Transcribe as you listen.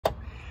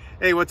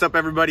Hey, what's up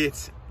everybody?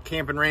 It's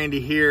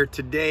CampingRandy here.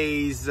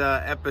 Today's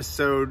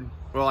episode,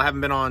 well, I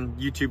haven't been on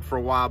YouTube for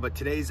a while, but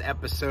today's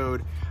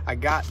episode, I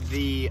got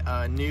the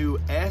new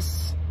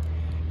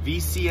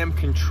S-VCM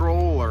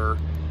Controller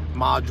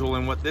module,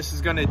 and what this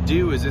is gonna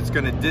do is it's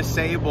gonna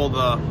disable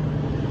the,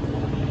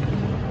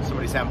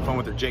 somebody's having fun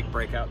with their Jake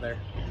brake out there.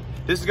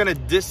 This is gonna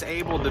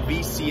disable the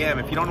VCM.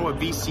 If you don't know what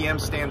VCM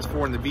stands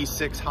for in the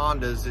V6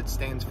 Hondas, it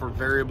stands for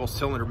Variable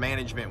Cylinder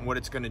Management. And what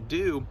it's gonna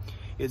do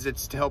is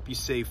it's to help you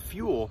save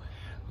fuel,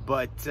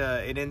 but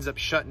it ends up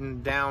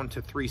shutting down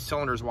to 3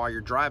 cylinders while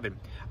you're driving.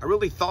 I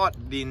really thought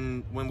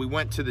when we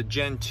went to the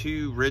Gen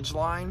 2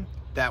 Ridgeline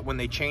that when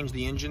they changed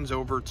the engines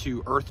over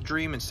to Earth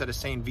Dream instead of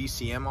saying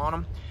VCM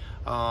on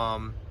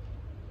them,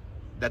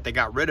 that they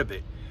got rid of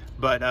it.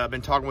 But I've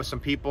been talking with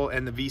some people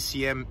and the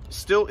VCM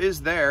still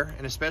is there,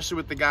 and especially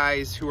with the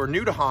guys who are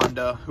new to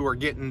Honda who are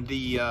getting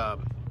the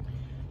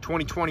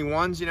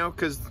 2021s, you know,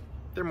 because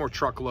they're more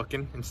truck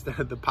looking instead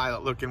of the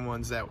pilot looking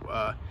ones that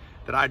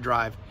I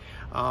drive.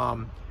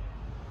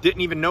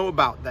 Didn't even know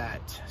about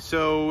that.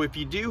 So if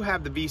you do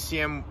have the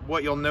VCM,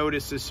 what you'll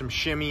notice is some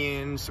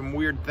shimmying, some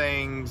weird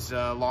things,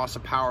 loss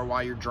of power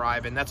while you're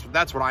driving.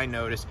 That's what I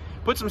noticed.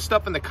 Put some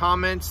stuff in the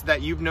comments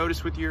that you've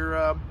noticed with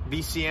your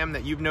VCM,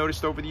 that you've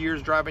noticed over the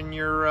years driving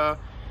your,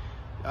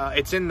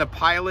 it's in the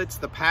pilots,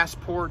 the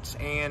passports,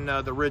 and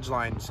the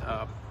Ridgelines.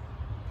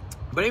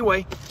 But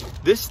anyway,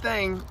 this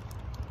thing,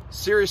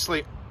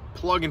 seriously,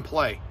 plug and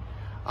play.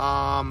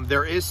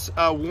 There is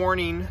a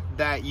warning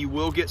that you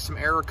will get some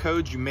error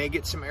codes. You may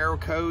get some error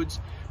codes,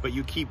 but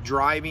you keep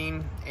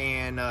driving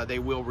and they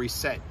will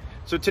reset.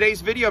 So today's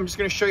video, I'm just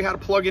going to show you how to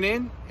plug it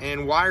in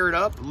and wire it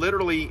up.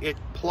 Literally, it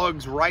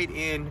plugs right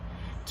in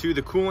to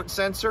the coolant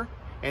sensor,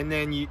 and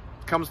then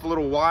comes with a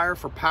little wire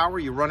for power.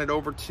 You run it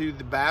over to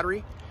the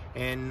battery,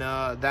 and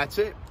that's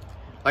it.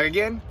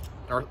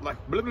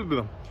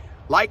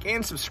 Like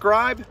and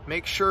subscribe.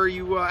 Make sure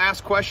you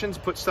ask questions,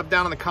 put stuff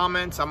down in the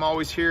comments. I'm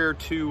always here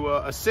to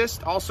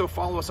assist. Also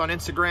follow us on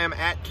Instagram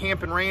at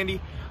CampingRandy,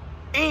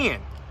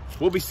 and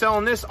we'll be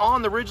selling this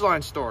on the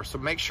Ridgeline store. So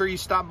make sure you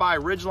stop by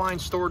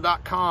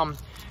ridgelinestore.com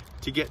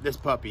to get this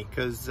puppy,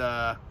 because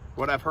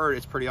what I've heard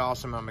is pretty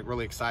awesome. I'm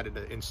really excited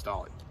to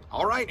install it.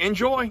 All right,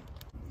 enjoy.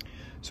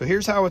 So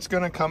here's how it's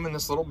gonna come in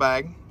this little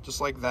bag,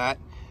 just like that.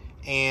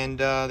 And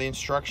the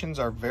instructions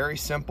are very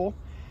simple.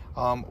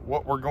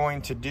 What we're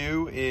going to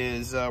do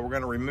is we're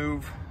going to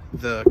remove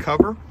the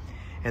cover,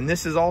 and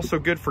this is also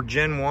good for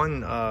Gen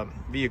 1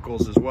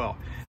 vehicles as well.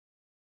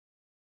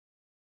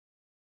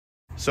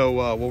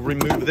 So we'll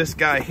remove this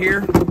guy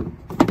here,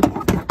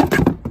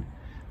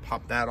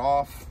 pop that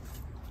off,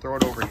 throw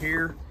it over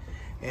here,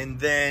 and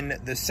then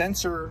the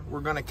sensor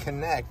we're going to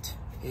connect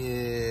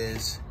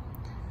is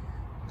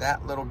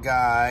that little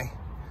guy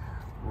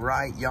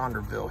right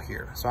yonderville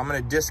here. So I'm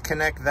going to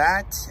disconnect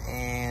that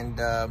and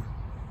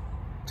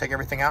take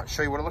everything out and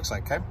show you what it looks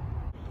like, okay?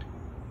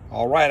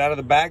 All right, out of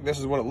the bag, this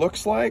is what it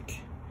looks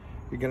like.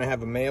 You're gonna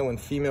have a male and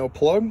female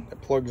plug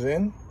that plugs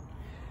in.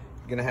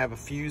 You're gonna have a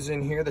fuse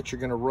in here that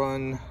you're gonna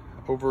run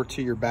over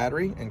to your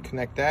battery and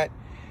connect that.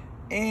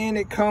 And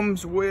it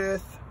comes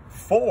with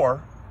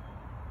 4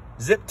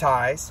 zip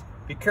ties.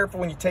 Be careful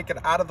when you take it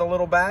out of the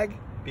little bag,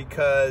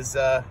 because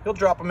you'll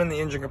drop them in the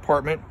engine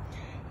compartment.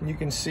 And you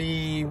can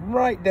see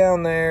right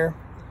down there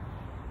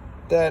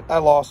that I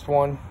lost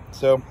one.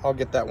 So I'll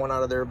get that one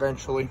out of there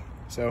eventually.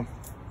 So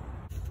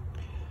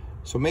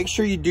make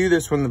sure you do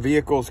this when the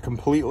vehicle is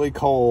completely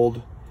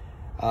cold,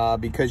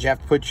 because you have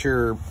to put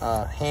your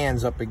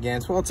hands up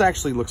against, well, it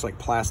actually looks like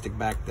plastic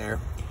back there.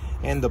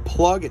 And the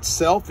plug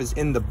itself is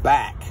in the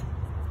back.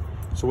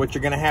 So what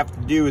you're gonna have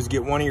to do is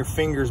get one of your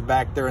fingers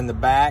back there in the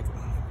back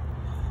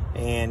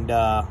and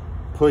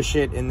push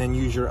it, and then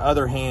use your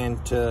other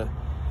hand to,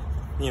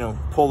 you know,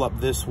 pull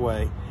up this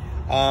way.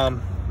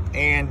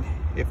 And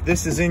if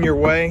this is in your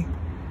way,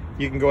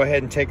 you can go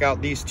ahead and take out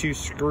these 2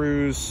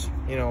 screws,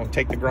 you know,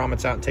 take the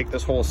grommets out and take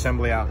this whole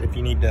assembly out if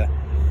you need to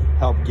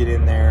help get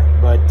in there.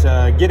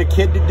 But get a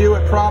kid to do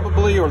it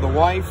probably, or the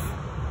wife,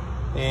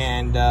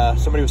 and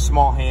somebody with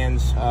small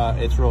hands,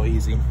 it's real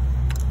easy.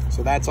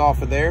 So that's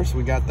off of there, so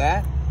we got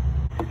that.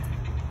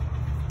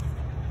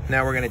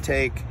 Now we're gonna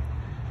take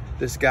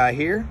this guy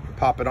here,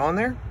 pop it on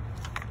there.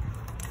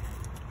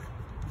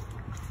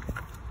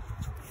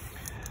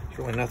 There's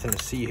really nothing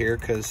to see here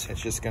because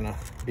it's just gonna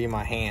be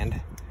my hand.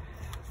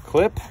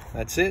 Clip,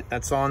 that's it,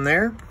 that's on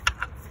there.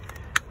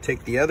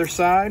 Take the other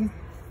side.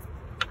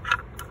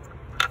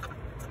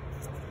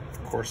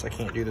 Of course, I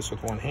can't do this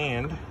with one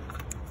hand.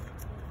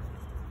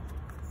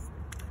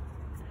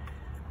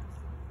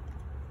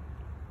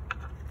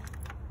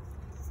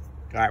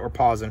 All right, we're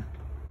pausing.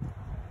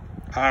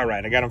 All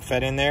right, I got them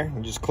fed in there.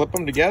 You just clip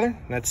them together,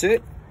 that's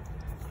it.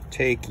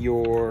 Take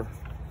your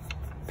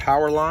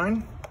power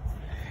line,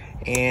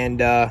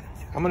 and I'm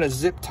gonna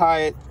zip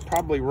tie it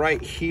probably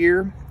right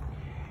here,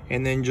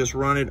 and then just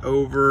run it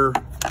over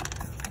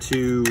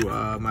to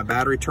my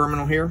battery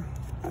terminal here,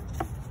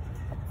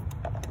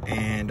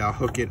 and I'll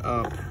hook it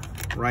up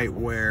right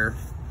where,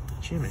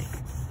 Jimmy,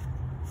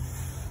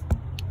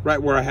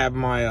 right where I have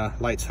my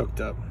lights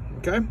hooked up.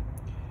 Okay.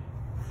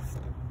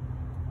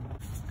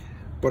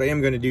 What I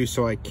am going to do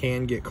so I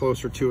can get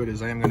closer to it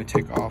is I am going to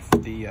take off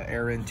the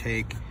air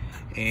intake,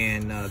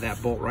 and that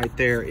bolt right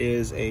there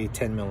is a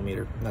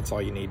 10mm. That's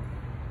all you need.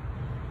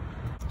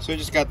 So I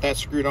just got that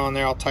screwed on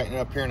there. I'll tighten it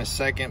up here in a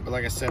second, but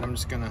like I said, I'm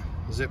just going to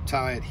zip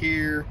tie it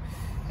here,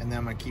 and then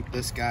I'm going to keep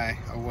this guy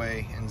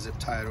away and zip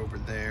tie it over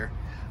there.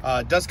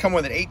 It does come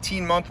with an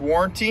 18-month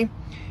warranty,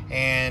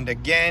 and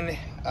again,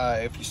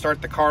 if you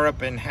start the car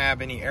up and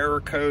have any error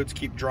codes,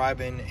 keep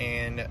driving,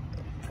 and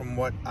from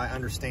what I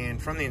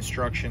understand from the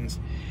instructions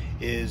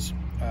is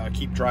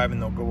keep driving,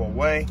 they'll go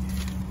away.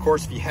 Of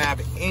course, if you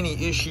have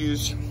any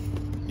issues,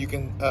 you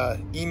can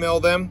email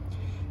them,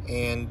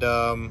 and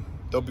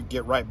they'll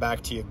get right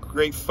back to you.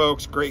 Great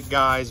folks, great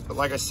guys. But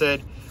like I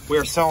said, we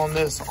are selling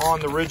this on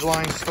the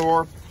Ridgeline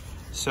store.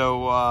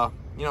 So,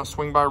 you know,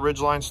 swing by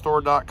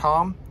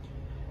ridgelinestore.com,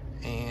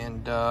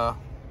 and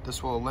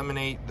this will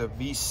eliminate the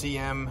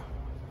VCM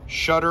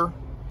shutter,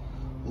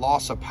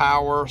 loss of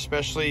power,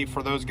 especially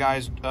for those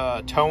guys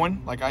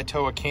towing, like I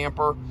tow a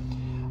camper.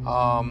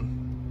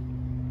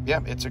 Yeah,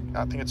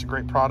 I think it's a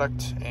great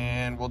product,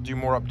 and we'll do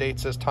more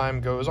updates as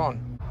time goes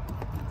on.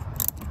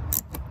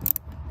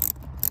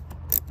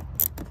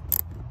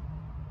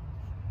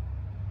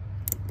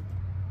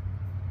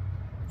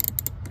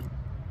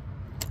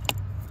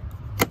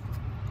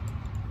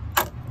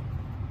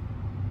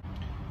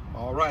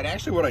 All right,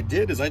 actually what I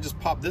did is I just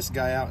popped this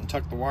guy out and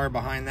tucked the wire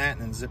behind that,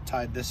 and then zip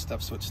tied this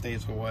stuff so it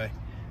stays away.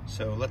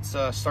 So let's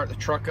start the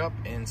truck up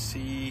and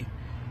see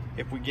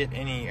if we get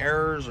any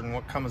errors and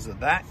what comes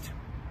of that.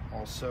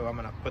 Also, I'm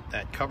gonna put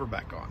that cover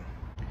back on.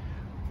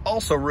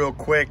 Also real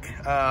quick,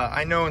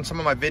 I know in some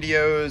of my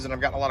videos, and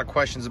I've gotten a lot of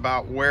questions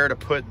about where to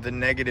put the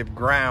negative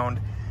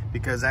ground,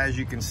 because as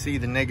you can see,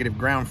 the negative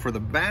ground for the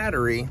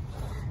battery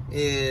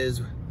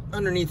is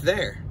underneath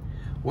there.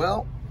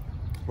 Well,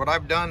 what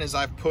I've done is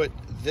I've put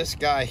this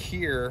guy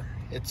here.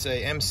 It's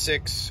a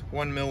M6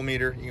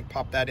 1mm. You can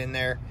pop that in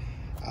there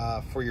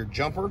for your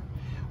jumper.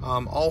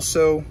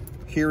 Also,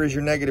 here is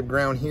your negative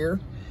ground here.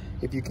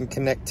 If you can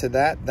connect to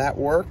that, that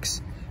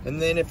works. And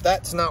then if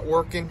that's not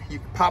working, you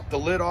can pop the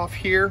lid off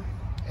here,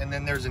 and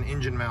then there's an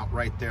engine mount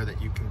right there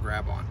that you can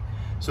grab on.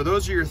 So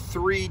those are your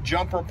 3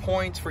 jumper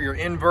points for your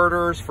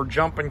inverters, for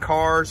jumping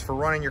cars, for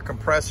running your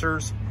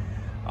compressors.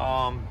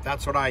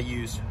 That's what I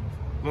use.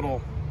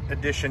 Little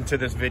addition to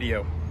this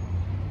video.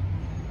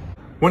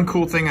 One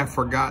cool thing I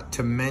forgot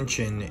to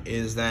mention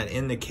is that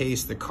in the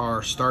case the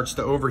car starts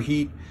to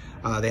overheat,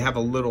 they have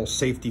a little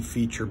safety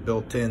feature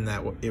built in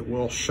that it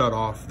will shut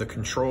off the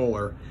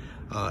controller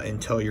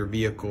until your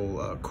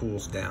vehicle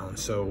cools down.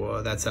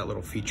 So that's that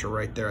little feature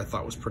right there. I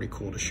thought was pretty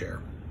cool to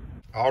share.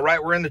 All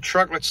right, we're in the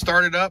truck. Let's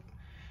start it up,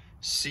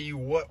 see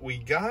what we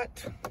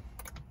got.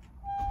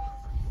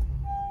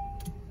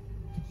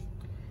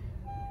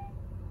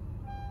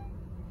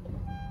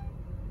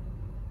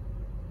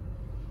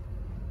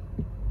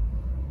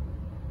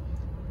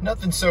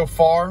 Nothing so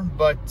far,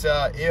 but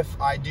if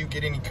I do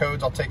get any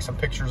codes, I'll take some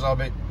pictures of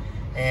it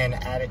and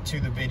add it to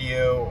the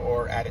video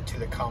or add it to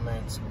the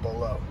comments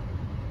below.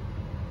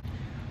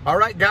 All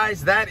right,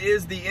 guys, that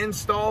is the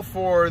install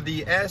for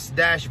the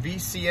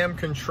S-VCM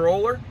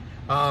controller.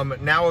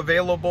 Now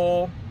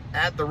available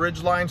at the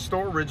Ridgeline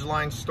store,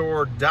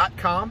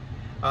 ridgelinestore.com.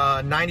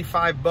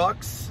 95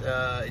 bucks.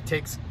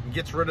 It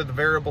gets rid of the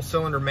variable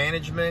cylinder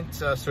management.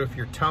 So if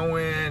you're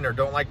towing or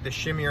don't like the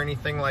shimmy or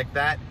anything like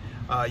that,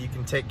 you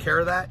can take care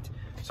of that.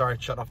 Sorry, I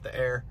shut off the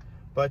air.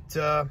 But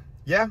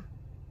yeah,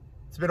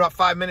 it's been about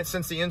 5 minutes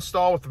since the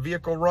install with the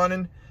vehicle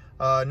running.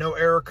 No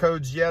error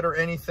codes yet or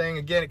anything.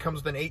 Again, it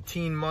comes with an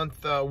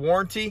 18-month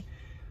warranty.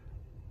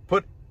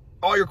 Put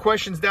all your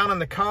questions down in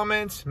the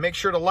comments. Make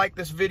sure to like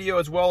this video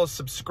as well as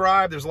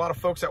subscribe. There's a lot of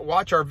folks that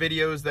watch our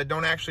videos that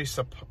don't actually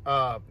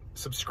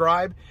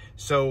subscribe.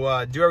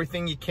 So do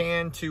everything you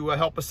can to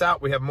help us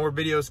out. We have more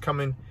videos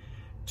coming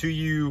to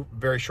you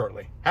very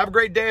shortly. Have a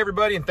great day,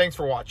 everybody, and thanks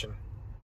for watching.